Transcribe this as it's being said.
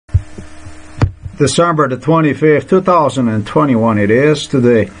December the 25th, 2021 it is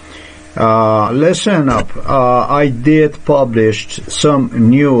today. Listen up, I did publish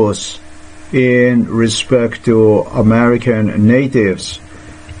some news in respect to American natives.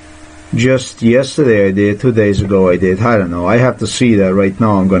 Just yesterday I did, 2 days ago I did, I don't know, I have to see that right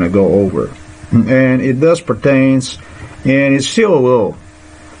now. I'm going to go over. And it does pertains, and it still will.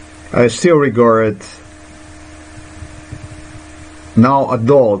 I still regard now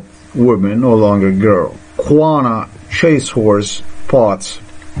adult women, no longer girl. Quanah Chasehorse Potts,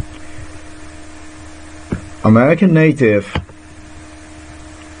 American native.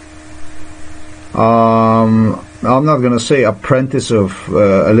 I'm not going to say apprentice of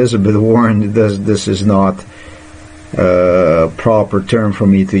Elizabeth Warren. This is not a proper term for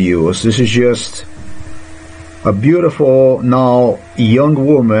me to use. This is just a beautiful now young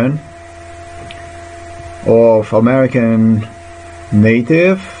woman of American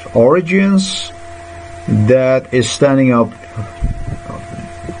native origins that is standing up,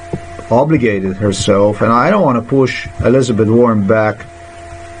 obligated herself, and I don't want to push Elizabeth Warren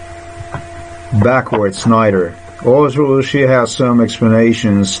backwards neither. Also, she has some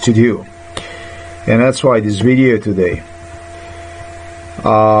explanations to do, and that's why this video today.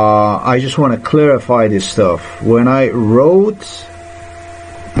 I just want to clarify this stuff. When I wrote,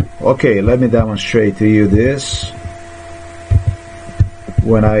 okay, let me demonstrate to you this.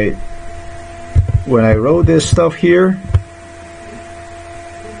 When I wrote this stuff here,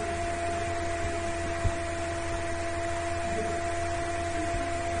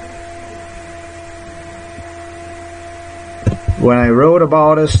 when I wrote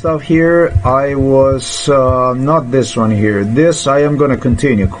about this stuff here, I was not this one here. This I am going to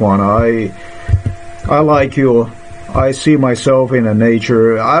continue, Quanah. I like you. I see myself in a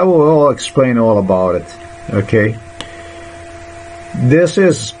nature. I will explain all about it. Okay. This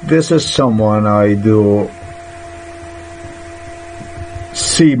is someone I do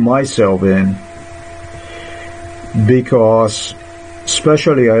see myself in, because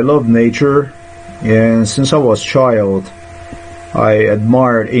especially I love nature, and since I was a child I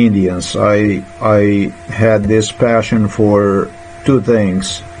admired Indians. I had this passion for two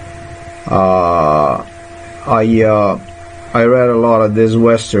things. I read a lot of this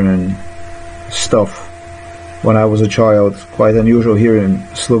Western stuff when I was a child, quite unusual here in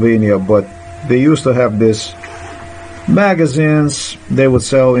Slovenia, but they used to have these magazines they would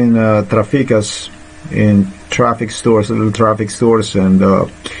sell in trafikas, in traffic stores, little traffic stores, and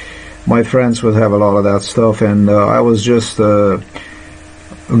my friends would have a lot of that stuff, and I was just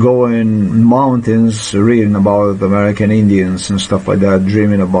going mountains, reading about American Indians and stuff like that,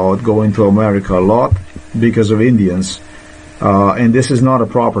 dreaming about going to America a lot because of Indians. And this is not a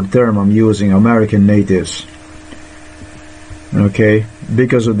proper term I'm using, American natives. Okay,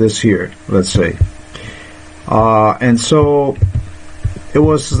 because of this here, let's say. And so it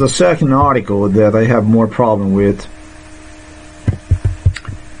was the second article that I have more problem with.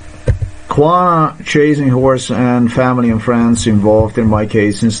 Quanah Chasehorse and family and friends involved in my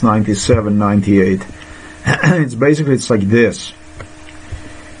case since 97, 98. It's like this.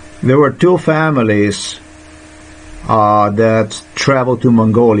 There were two families that traveled to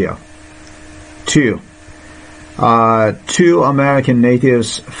Mongolia. Two American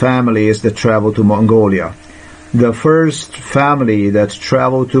natives families that traveled to Mongolia. The first family that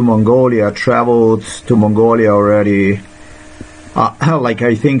traveled to Mongolia already, like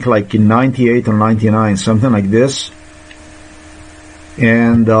I think like in 98 or 99, something like this,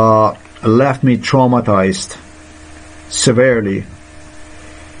 and left me traumatized severely.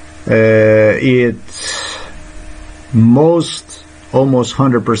 Almost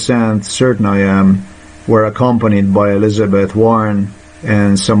 100% certain I am, were accompanied by Elizabeth Warren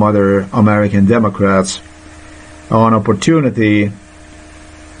and some other American Democrats on opportunity.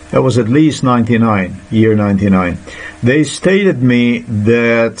 It was at least 99, year 99. They stated me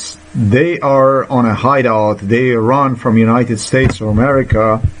that they are on a hideout. They run from United States of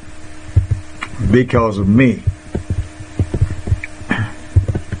America because of me.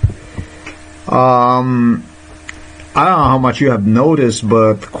 I don't know how much you have noticed,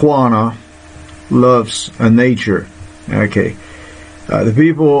 but Quanah loves nature. Okay, the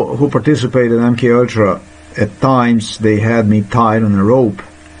people who participate in MK Ultra, at times they had me tied on a rope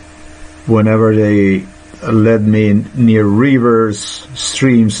whenever they led me near rivers,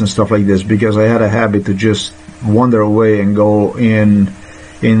 streams and stuff like this, because I had a habit to just wander away and go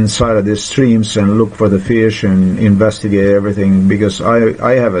inside of these streams and look for the fish and investigate everything, because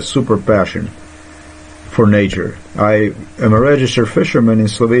I have a super passion for nature. I am a registered fisherman in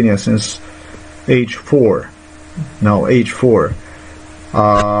Slovenia since age 4.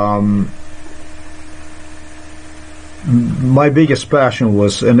 my biggest passion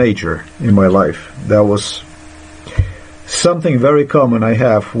was nature in my life. That was something very common I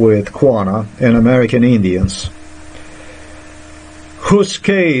have with Quana and American Indians, whose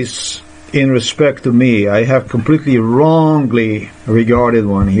case, in respect to me, I have completely wrongly regarded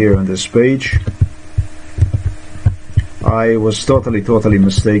one here on this page. I was totally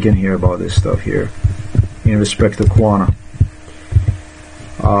mistaken here about this stuff here, in respect to Quana.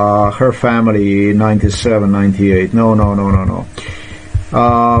 Her family, 97, 98. No.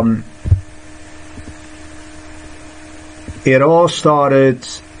 It all started,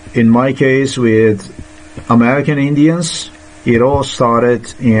 in my case, with American Indians. It all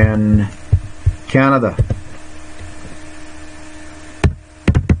started in Canada.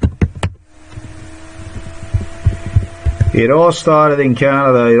 It all started in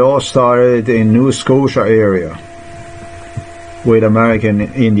Canada. It all started in New Scotia area with American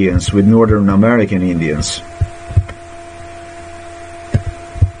Indians, with Northern American Indians.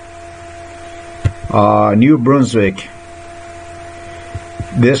 New Brunswick.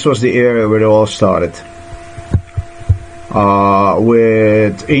 This was the area where it all started.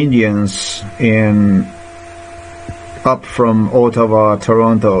 With Indians up from Ottawa,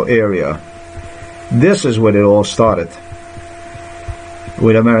 Toronto area. This is where it all started,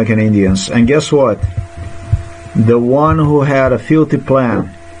 with American Indians. And guess what? The one who had a filthy plan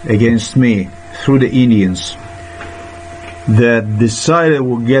against me through the Indians, that decided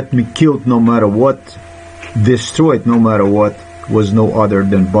would get me killed no matter what, destroyed no matter what, was no other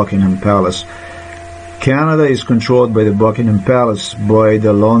than Buckingham Palace. Canada is controlled by the Buckingham Palace, by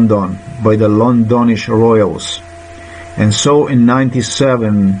the Londonish royals. And so in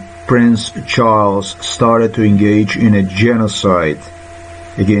 97, Prince Charles started to engage in a genocide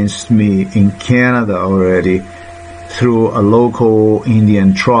against me in Canada already, through a local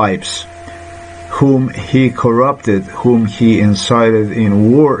Indian tribes, whom he corrupted, whom he incited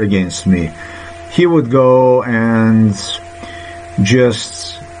in war against me. He would go and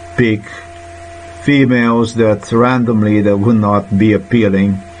just pick females that randomly that would not be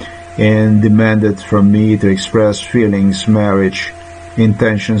appealing, and demanded from me to express feelings, marriage,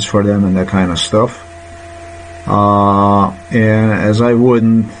 intentions for them, and that kind of stuff. And as I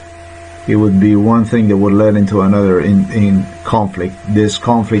wouldn't, it would be one thing that would lead into another in conflict. This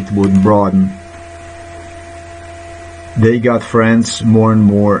conflict would broaden. They got friends more and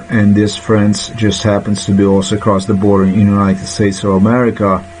more, and this friends just happens to be also across the border in the United States of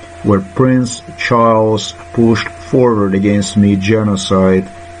America, where Prince Charles pushed forward against me genocide,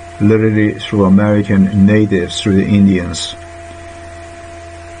 literally through American natives, through the Indians.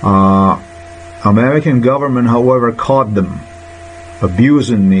 American government, however, caught them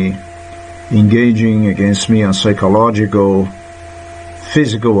abusing me, engaging against me on psychological,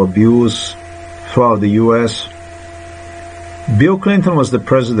 physical abuse throughout the U.S. Bill Clinton was the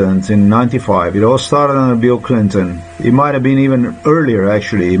president in 95. It all started under Bill Clinton. It might have been even earlier,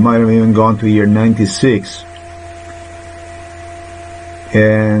 actually. It might have even gone to year 96.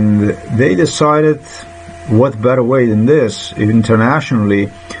 And they decided, what better way than this, internationally,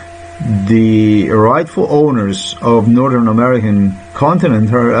 the rightful owners of Northern American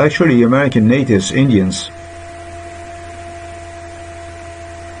continent are actually American natives, Indians.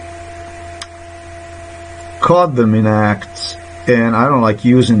 Caught them in act, and I don't like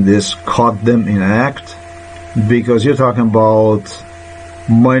using this, caught them in act, because you're talking about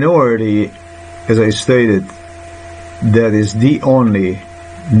minority, as I stated, that is the only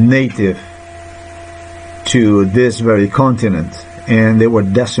native to this very continent. And they were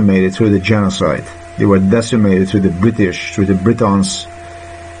decimated through the genocide. They were decimated through the British, through the Britons,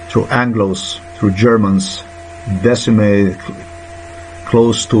 through Anglos, through Germans, decimated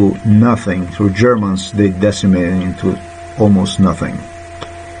close to nothing. Through Germans, they decimated into almost nothing.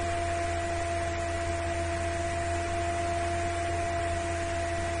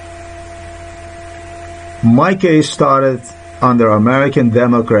 My case started under American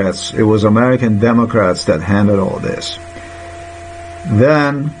Democrats. It was American Democrats that handled all this.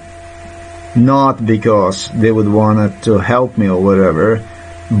 Then, not because they would want to help me or whatever,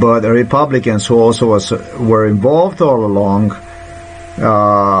 but the Republicans who also were involved all along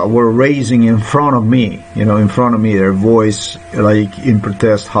were raising in front of me, their voice, like in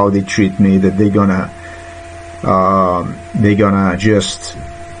protest how they treat me, that they're gonna just,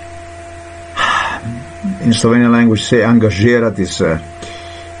 in Slovenian language say angažirati se,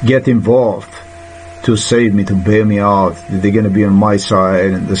 get involved to save me, to bail me out, that they're going to be on my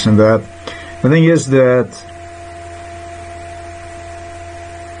side and this and that. The thing is that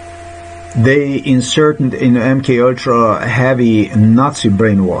they inserted in MK Ultra heavy Nazi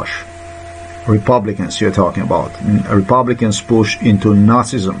brainwash. Republicans you're talking about. Republicans pushed into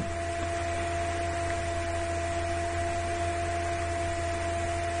Nazism.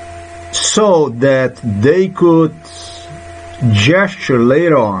 So that they could gesture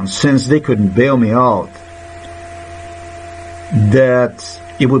later on, since they couldn't bail me out, that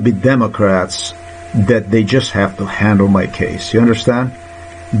it would be Democrats, that they just have to handle my case. You understand?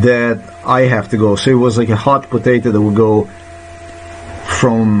 That I have to go. So it was like a hot potato that would go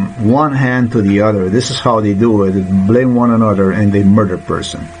from one hand to the other. This is how they do it. They blame one another and they murder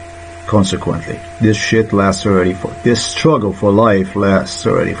person. Consequently, this shit lasts already this struggle for life lasts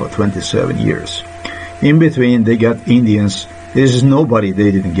already for 27 years. In between, they got Indians. This is nobody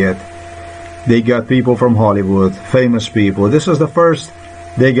they didn't get. They got people from Hollywood, famous people. This is the first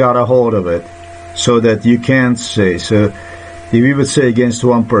they got a hold of it, so that you can't say. So if you would say against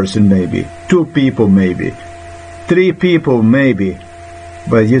one person, maybe 2 people, maybe 3 people, maybe,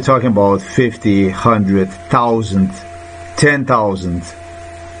 but you're talking about 50, 100, 1,000, 10,000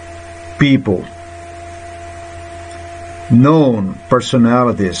 people, known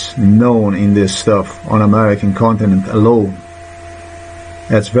personalities, known in this stuff on American continent alone.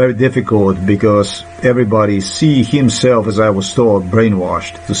 That's very difficult because everybody see himself, as I was told,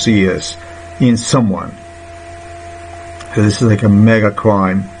 brainwashed to see us in someone. So this is like a mega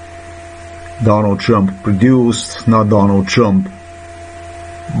crime Donald Trump produced, not Donald Trump,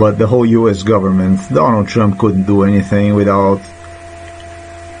 but the whole U.S. government. Donald Trump couldn't do anything without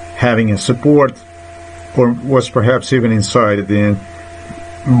having a support, or was perhaps even incited in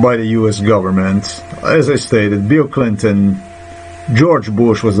by the U.S. government. As I stated, Bill Clinton, George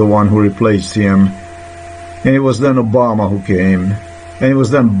Bush was the one who replaced him, and it was then Obama who came, and it was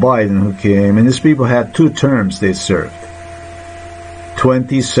then Biden who came, and these people had 2 terms they served.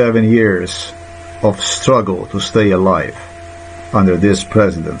 27 years of struggle to stay alive under these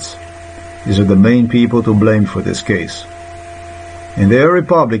presidents. These are the main people to blame for this case. And they are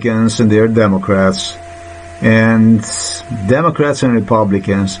Republicans and they are Democrats. And Democrats and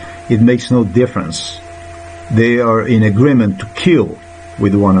Republicans, it makes no difference. They are in agreement to kill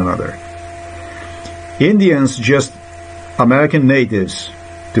with one another. Indians, just American natives,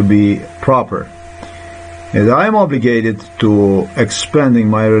 to be proper. And I am obligated to expanding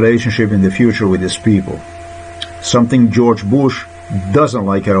my relationship in the future with these people. Something George Bush doesn't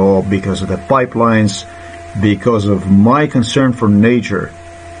like at all because of the pipelines, because of my concern for nature.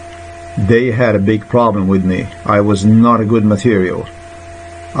 They had a big problem with me. I was not a good material.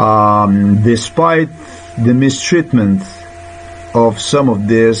 Despite the mistreatment of some of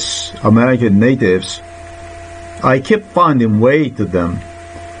these American natives, I kept finding way to them.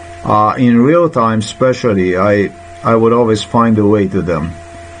 In real time especially, I would always find a way to them.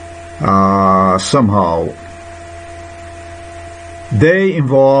 Somehow. They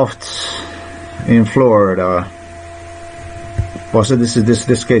involved in Florida. Also,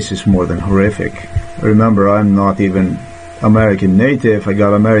 this case is more than horrific. Remember, I'm not even American native. I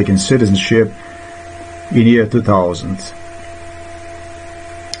got American citizenship in year 2000.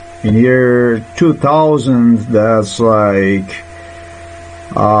 In year 2000, that's like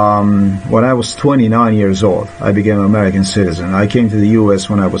when I was 29 years old, I became an American citizen. I came to the U.S.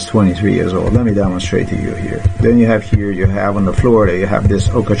 when I was 23 years old. Let me demonstrate to you here. Then you have here, you have on the Florida, you have this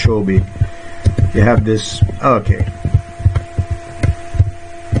Okeechobee. You have this, okay.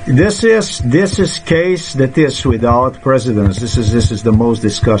 This is case that is without precedence. This is the most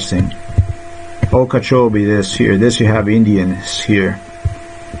disgusting. Okeechobee, this here. This you have Indians here.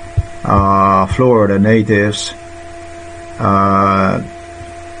 Florida natives.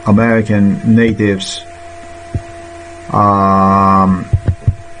 American natives.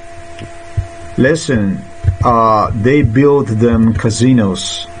 Listen, they built them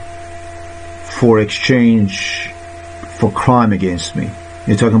casinos for exchange for crime against me.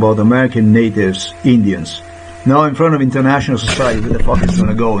 You're talking about American natives, Indians. Now in front of international society, who the fuck is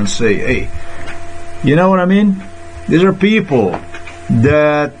gonna go and say, hey, you know what I mean? These are people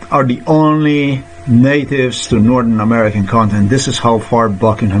that are the only natives to Northern American continent. This is how far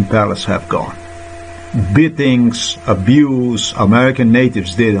Buckingham Palace have gone. Beatings, abuse, American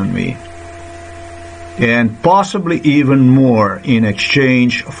natives did on me. And possibly even more in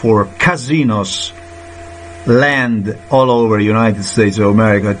exchange for casinos, land all over the United States of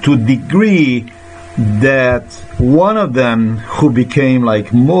America, to the degree that one of them who became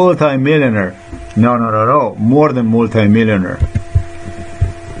like multi-millionaire, no, more than multi-millionaire,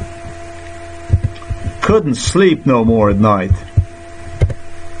 couldn't sleep no more at night.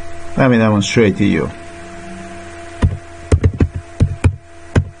 Let me demonstrate to you.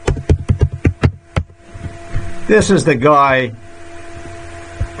 This is the guy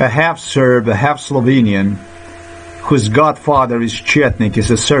a half Serb, a half Slovenian, whose godfather is Chetnik,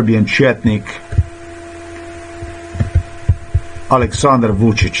 is a Serbian Chetnik, Aleksandar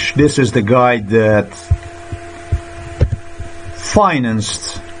Vučić. This is the guy that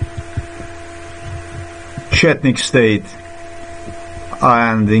financed Chetnik state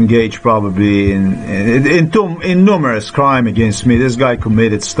and engaged probably in numerous crime against me. This guy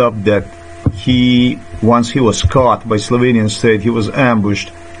committed stuff that once he was caught by Slovenian state, he was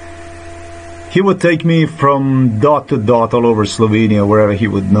ambushed. He would take me from dot to dot all over Slovenia, wherever he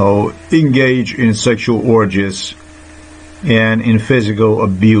would know, engage in sexual orgies and in physical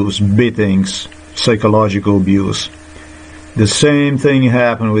abuse, beatings, psychological abuse. The same thing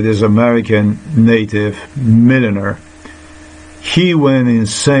happened with this American native millionaire. He went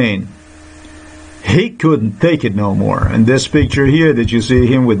insane. He couldn't take it no more. And this picture here, did you see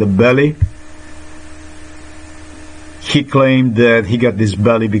him with the belly? He claimed that he got this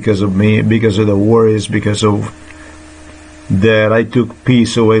belly because of me, because of the worries, because of that I took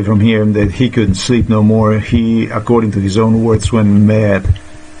peace away from him, that he couldn't sleep no more. He, according to his own words, went mad.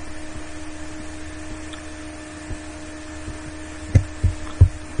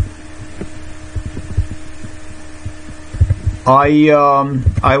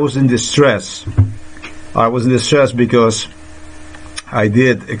 I was in distress. I was in distress because I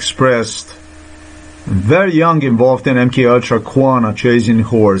did express very young involved in MK Ultra Quana chasing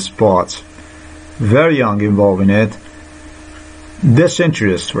horse spots. Very young involved in it.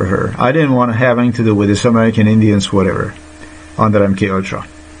 Disinterest for her. I didn't want to have anything to do with this American Indians, whatever, under MK Ultra.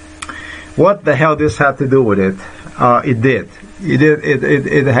 What the hell this had to do with it? It did.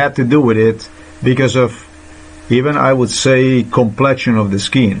 It had to do with it because of, even I would say, complexion of the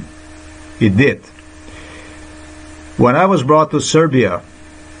skin. It did. When I was brought to Serbia,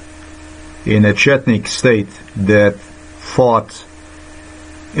 in a Chetnik state that fought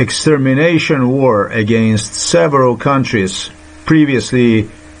extermination war against several countries, previously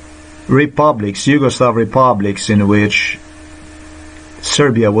republics, Yugoslav republics, in which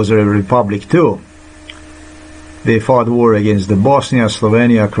Serbia was a republic too. They fought war against the Bosnia,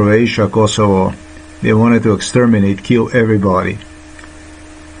 Slovenia, Croatia, Kosovo. They wanted to exterminate, kill everybody.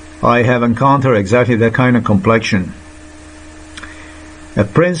 I have encountered exactly that kind of complexion.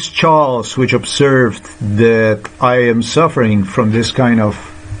 Prince Charles, which observed that I am suffering from this kind of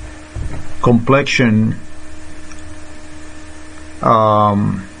complexion,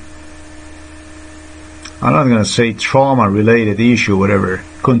 I'm not going to say trauma-related issue, whatever,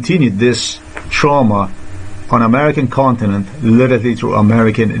 continued this trauma on American continent, literally through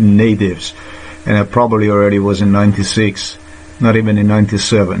American natives. And I probably already was in 96, not even in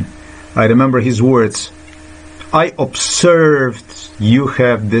 97. I remember his words. I observed you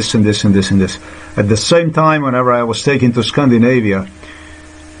have this and this and this and this. At the same time, whenever I was taken to Scandinavia,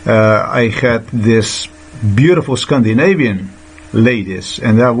 I had this beautiful Scandinavian ladies,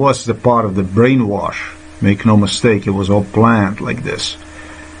 and that was the part of the brainwash. Make no mistake, it was all planned like this.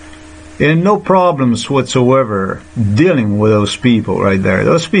 And no problems whatsoever dealing with those people right there.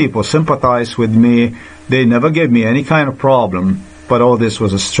 Those people sympathized with me. They never gave me any kind of problem, but all this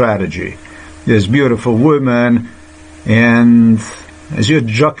was a strategy. This beautiful woman, and as you're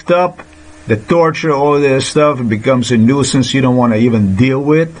drugged up, the torture, all this stuff, it becomes a nuisance you don't want to even deal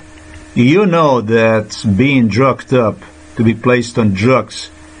with. You know that being drugged up, to be placed on drugs,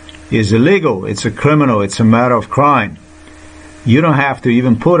 is illegal. It's a criminal. It's a matter of crime. You don't have to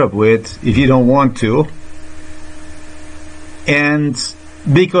even put up with if you don't want to. And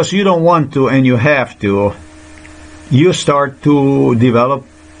because you don't want to and you have to, you start to develop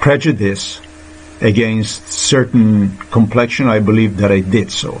prejudice against certain complexion. I believe that I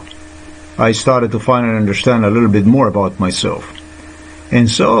did so. I started to find and understand a little bit more about myself. And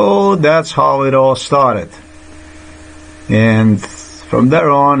so that's how it all started. And from there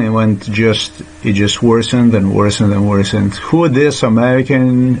on, it just worsened and worsened and worsened. Who this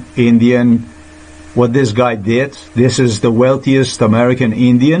American Indian, what this guy did, this is the wealthiest American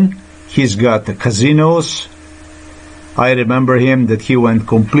Indian. He's got the casinos. I remember him that he went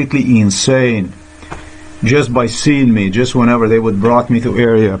completely insane just by seeing me, just whenever they would brought me to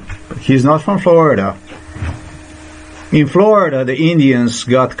area. He's not from Florida. In Florida, the Indians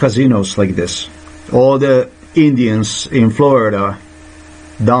got casinos like this. All the Indians in Florida,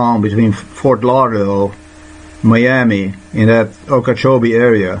 down between Fort Lauderdale, Miami, in that Okeechobee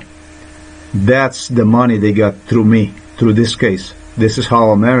area, that's the money they got through me, through this case. This is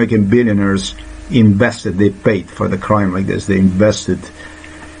how American billionaires invested. They paid for the crime like this. They invested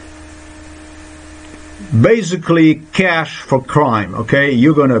basically cash for crime, okay?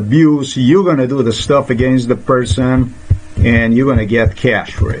 You're going to abuse, you're going to do the stuff against the person, and you're going to get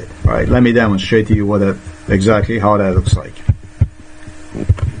cash for it. All right, let me demonstrate to you what exactly how that looks like.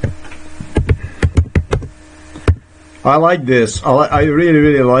 I like this. I really,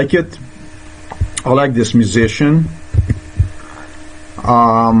 really like it. I like this musician.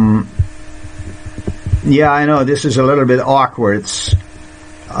 Yeah, I know this is a little bit awkward,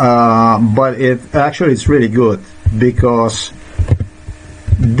 but it's really good, because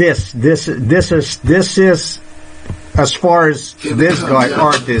this is as far as this guy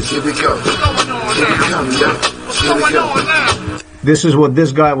artist. Here we go. This is what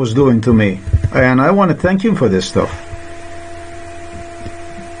this guy was doing to me, and I want to thank him for this stuff.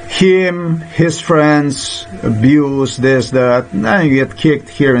 Him, his friends abuse this, that, and you get kicked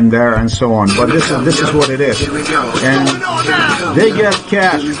here and there and so on. But this is what it is. And they get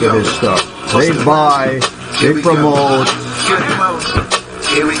cash for this stuff. They buy, they promote,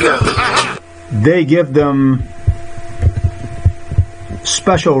 they give them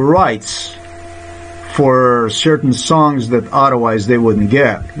special rights for certain songs that otherwise they wouldn't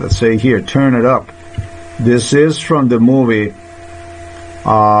get. Let's say here, Turn It Up. This is from the movie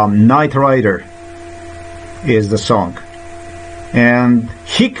Knight Rider is the song, and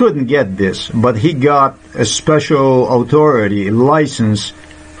he couldn't get this, but he got a special authority license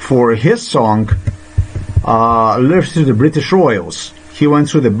for his song through the British Royals. He went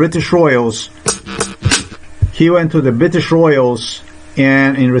through the British Royals.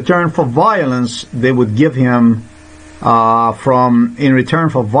 And in return for violence, they would give him in return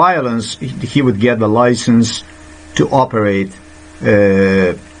for violence, he would get the license to operate,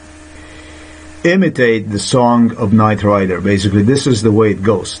 imitate the song of Knight Rider. Basically, this is the way it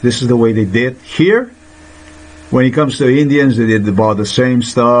goes. This is the way they did here. When it comes to Indians, they did about the same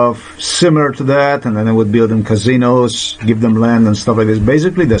stuff, similar to that, and then they would build them casinos, give them land and stuff like this.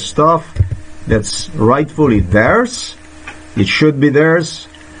 Basically, the stuff that's rightfully theirs, it should be theirs.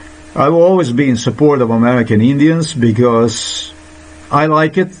 I will always be in support of American Indians because I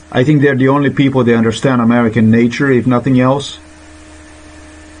like it. I think they're the only people that understand American nature, if nothing else.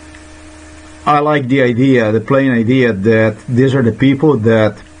 I like the idea, the plain idea that these are the people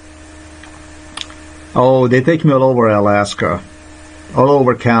that, they take me all over Alaska, all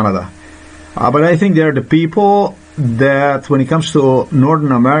over Canada. But I think they're the people that, when it comes to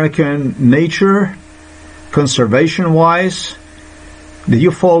Northern American nature, conservation-wise, that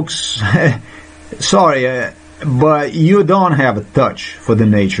you folks, sorry, but you don't have a touch for the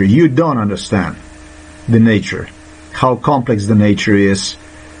nature. You don't understand the nature, how complex the nature is.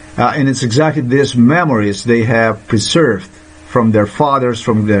 And it's exactly these memories they have preserved from their fathers,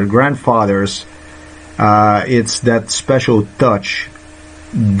 from their grandfathers. It's that special touch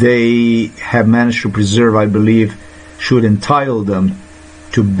they have managed to preserve, I believe, should entitle them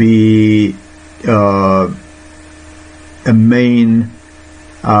to be a main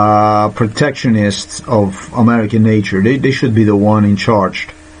protectionist of American nature. They should be the one in charge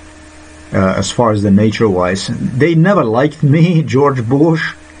as far as the nature-wise. They never liked me, George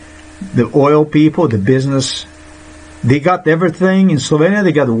Bush, the oil people, the business. They got everything. In Slovenia,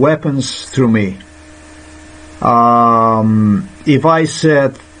 they got weapons through me. If I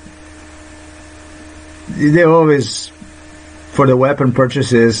said, they always, for the weapon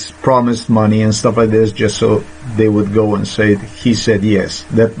purchases, promised money and stuff like this, just so they would go and say, he said yes.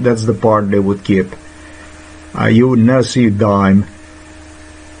 That's the part they would keep. You would never see a dime.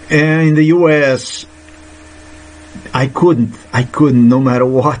 And in the U.S., I couldn't, no matter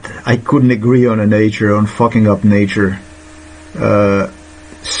what, I couldn't agree on on fucking up nature.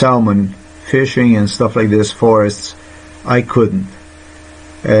 Salmon fishing and stuff like this, forests, I couldn't.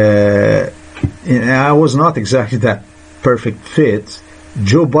 And I was not exactly that perfect fit.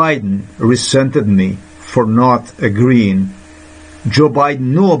 Joe Biden resented me for not agreeing. Joe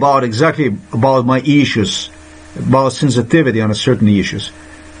Biden knew about my issues, about sensitivity on certain issues.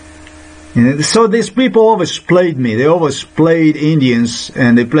 And so these people always played me. They always played Indians,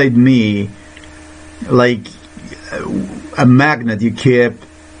 and they played me like a magnet.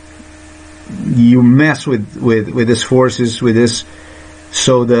 You mess with these forces, with this,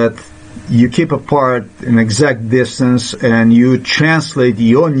 so that you keep apart an exact distance, and you translate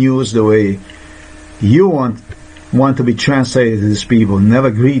your news the way you want to be translated to these people. Never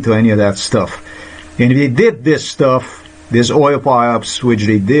agree to any of that stuff. And if they did this stuff, these oil pileups, which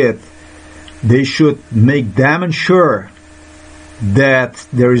they did, they should make damn sure that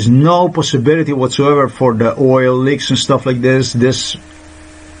there is no possibility whatsoever for the oil leaks and stuff like this. This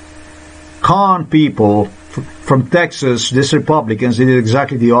con people from Texas, these Republicans, they did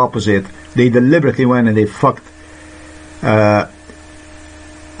exactly the opposite. They deliberately went and they fucked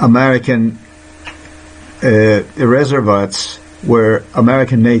American reservoirs where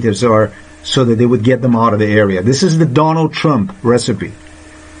American natives are, so that they would get them out of the area. This is the Donald Trump recipe.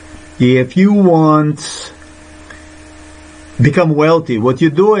 If you want become wealthy, what you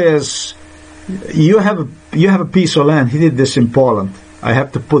do is you have a piece of land. He did this in Poland. I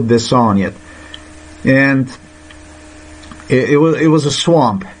have to put this on yet, and it was a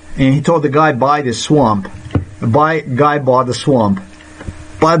swamp, and he told the guy buy this swamp. The guy bought the swamp,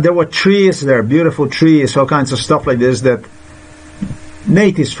 but there were trees there, beautiful trees, all kinds of stuff like this that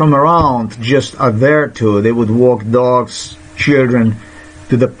natives from around just are there to. They would walk dogs, children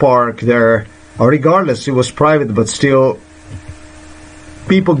to the park there. Regardless, it was private, but still,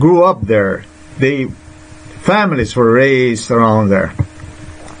 people grew up there. Families were raised around there.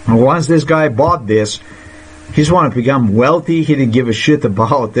 And once this guy bought this, he just wanted to become wealthy. He didn't give a shit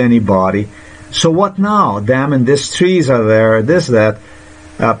about anybody. So what now? Damn, and these trees are there, this, that.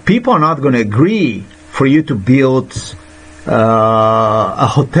 People are not going to agree for you to build a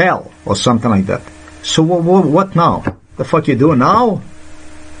hotel or something like that. So what now? The fuck you doing now?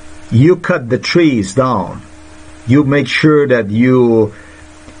 You cut the trees down. You make sure that you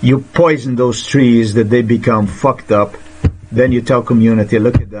poison those trees, that they become fucked up. Then you tell community,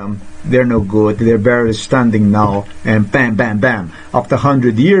 look at them, they're no good, they're barely standing now, and bam, bam, bam. After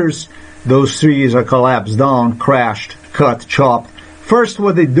 100 years, those trees are collapsed down, crashed, cut, chopped. First,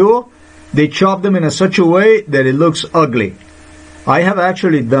 what they do, they chop them in such a way that it looks ugly. I have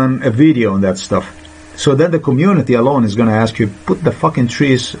actually done a video on that stuff. So then the community alone is going to ask you, put the fucking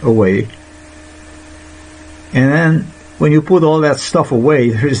trees away. And then when you put all that stuff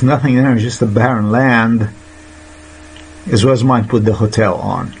away, there is nothing there, it's just a barren land. As well as mine, put the hotel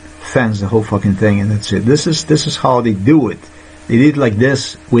on, fence the whole fucking thing, and that's it. This is how they do it. They did like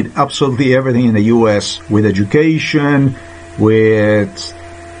this with absolutely everything in the U.S., with education, with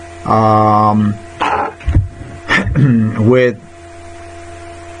with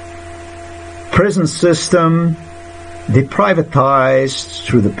prison system. They privatized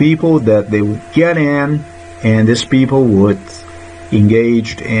through the people that they would get in, and these people would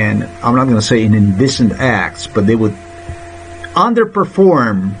engage in, I'm not going to say in indecent acts, but they would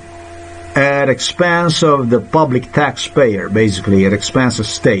underperform at expense of the public taxpayer, basically at expense of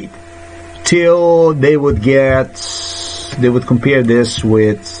state, till they would compare this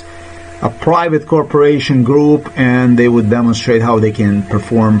with a private corporation group, and they would demonstrate how they can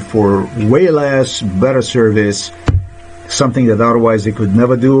perform for way less, better service, something that otherwise they could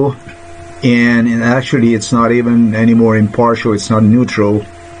never do. And actually, it's not even any more impartial, it's not neutral.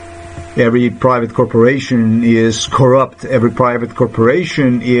 Every private corporation is corrupt. Every private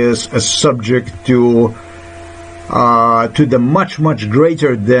corporation is a subject to the much, much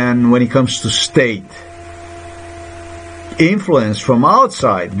greater than when it comes to state influence from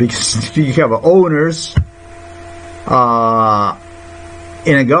outside, because you have owners in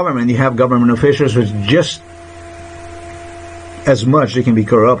a government. You have government officials which just as much they can be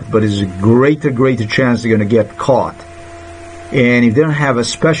corrupt, but it's a greater chance they're going to get caught. And if they don't have,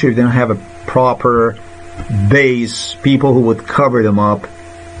 especially if they don't have a proper base, people who would cover them up,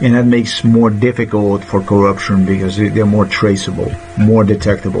 and that makes more difficult for corruption because they're more traceable, more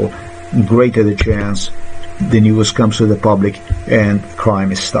detectable, greater the chance the news comes to the public and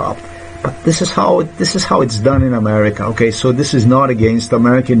crime is stopped. But this is how it's done in America. Okay, so this is not against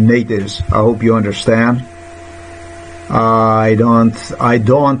American natives. I hope you understand. I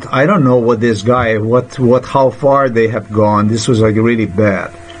don't know what this guy, how far they have gone. This was like really bad.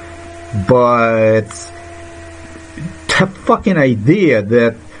 But the fucking idea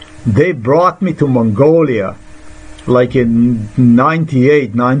that they brought me to Mongolia like in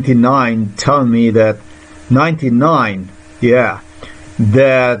 98, 99, telling me that 99, yeah,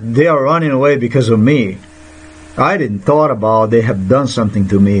 that they are running away because of me. I didn't thought about they have done something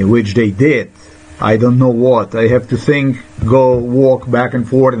to me, which they did. I don't know what. I have to think, go walk back and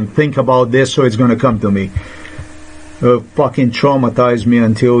forth and think about this, so it's going to come to me. Fucking traumatized me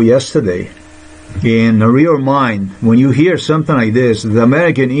until yesterday. In your mind, when you hear something like this, the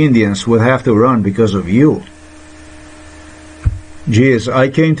American Indians would have to run because of you. Geez, I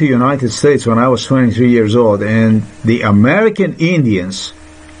came to the United States when I was 23 years old, and the American Indians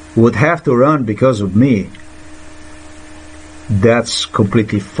would have to run because of me. That's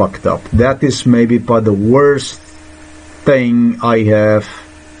completely fucked up. That is maybe about the worst thing I have,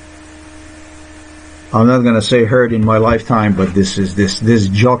 I'm not going to say heard in my lifetime, but this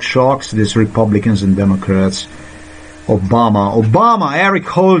jock shocks, this Republicans and Democrats, Obama, Eric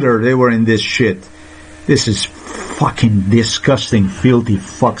Holder, they were in this shit. This is fucking disgusting, filthy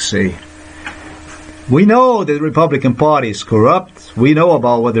fucks, eh? We know that the Republican Party is corrupt. We know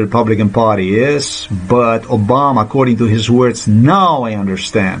about what the Republican Party is. But Obama, according to his words, now I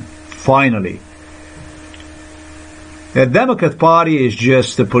understand. Finally. The Democrat Party is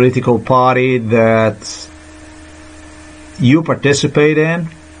just a political party that you participate in.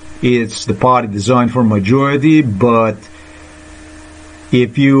 It's the party designed for majority, but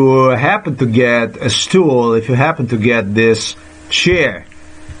if you happen to get a stool, if you happen to get this chair,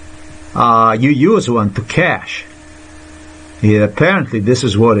 you use one to cash. Yeah, apparently this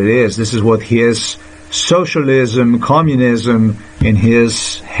is what it is. This is what his socialism, communism in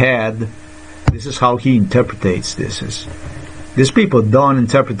his head, this is how he interprets this. These people don't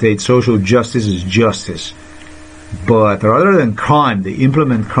interpret social justice as justice. But rather than crime, they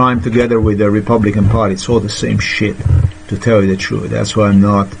implement crime together with the Republican Party. It's all the same shit, to tell you the truth. That's why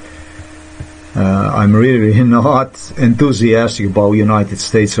I'm really not enthusiastic about United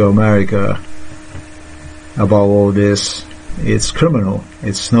States of America, about all this. It's criminal.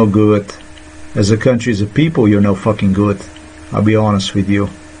 It's no good. As a country, as a people, you're no fucking good. I'll be honest with you.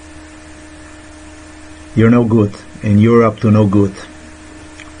 You're no good, and you're up to no good.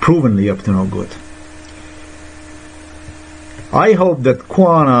 Provenly up to no good. I hope that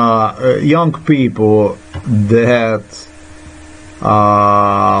Quana, young people that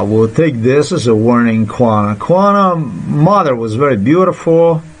will take this as a warning. Quana, mother was very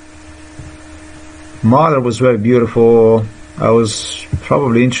beautiful. I was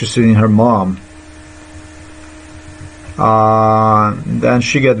probably interested in her mom. Then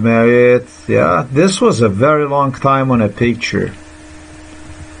she got married. Yeah, this was a very long time on a picture.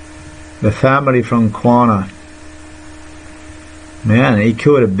 The family from Quana. Man, it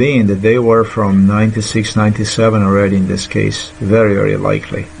could have been that they were from 96, 97 already in this case. Very, very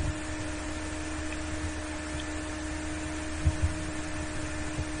likely.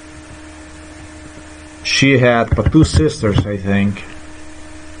 She had but two sisters, I think.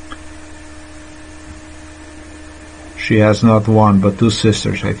 She has not one, but two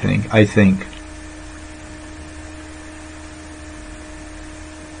sisters, I think.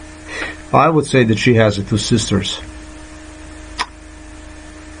 I would say that she has two sisters.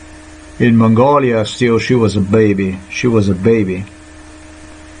 In Mongolia, still, she was a baby.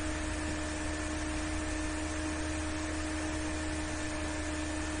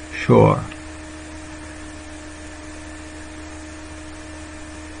 Sure.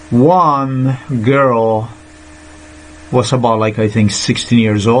 One girl was about, like, I think 16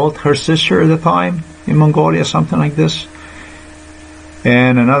 years old, her sister at the time, in Mongolia, something like this.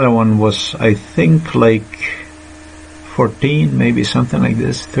 And another one was, I think, like 14, maybe something like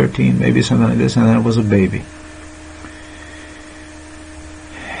this, 13, maybe something like this, and then it was a baby.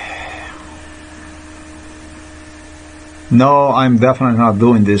 No, I'm definitely not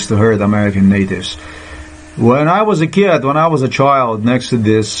doing this to hurt American natives. When I was a kid, when I was a child, next to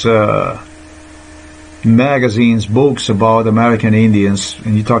this magazines, books about American Indians,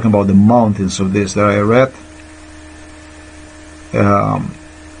 and you're talking about the mountains of this that I read,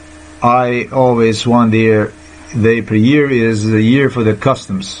 I always wonder, day per year is the year for the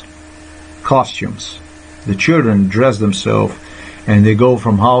costumes. The children dress themselves and they go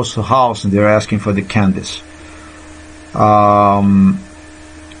from house to house and they're asking for the candies.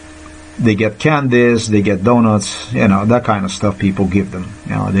 They get candies, they get donuts, that kind of stuff people give them.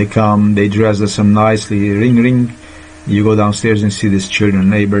 They come, they dress them nicely, ring. You go downstairs and see these children,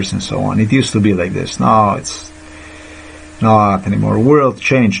 neighbors and so on. It used to be like this. Now it's not anymore. The world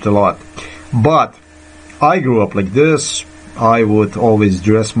changed a lot. But I grew up like this. I would always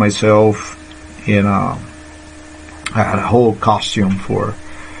dress myself in I had a whole costume for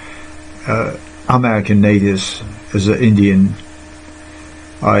American natives as an Indian.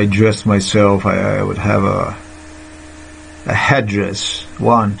 I dressed myself. I would have a headdress,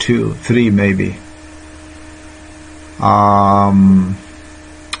 1, 2, 3 maybe.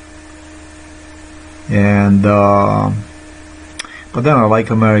 But then I like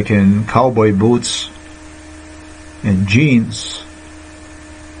American cowboy boots and jeans,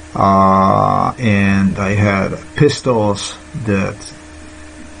 and I had pistols that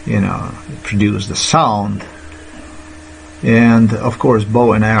produce the sound, and of course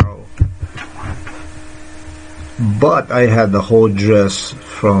bow and arrow. But I had the whole dress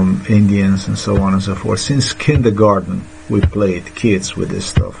from Indians and so on and so forth. Since kindergarten we played kids with this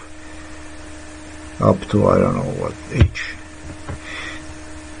stuff up to I don't know what age.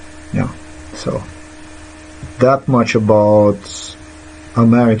 So that much about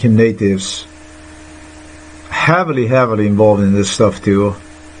American natives. Heavily involved in this stuff too.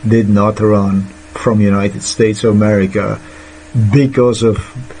 Did not run from United States of America because of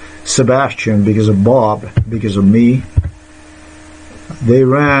Sebastian because of Bob, because of me. They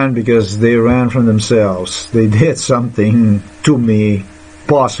ran because they ran from themselves. They did something to me,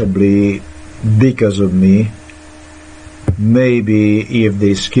 possibly because of me. Maybe if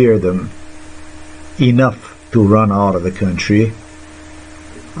they scared them enough to run out of the country.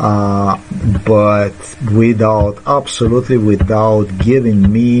 But absolutely without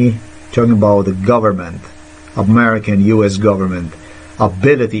giving me, talking about the government, American U.S. government,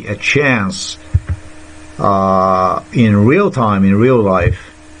 ability, a chance in real time, in real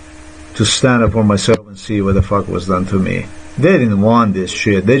life, to stand up for myself and see what the fuck was done to me. They didn't want this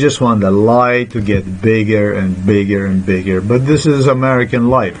shit. They just want the lie to get bigger and bigger and bigger. But this is American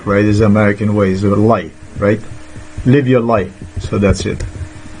life, right? This is American ways of life, right? Live your life. So that's it.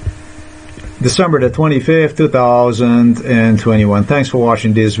 December the 25th, 2021. Thanks for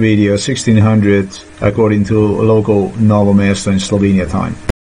watching this video. 1600 according to local Novo Mesto in Slovenia time.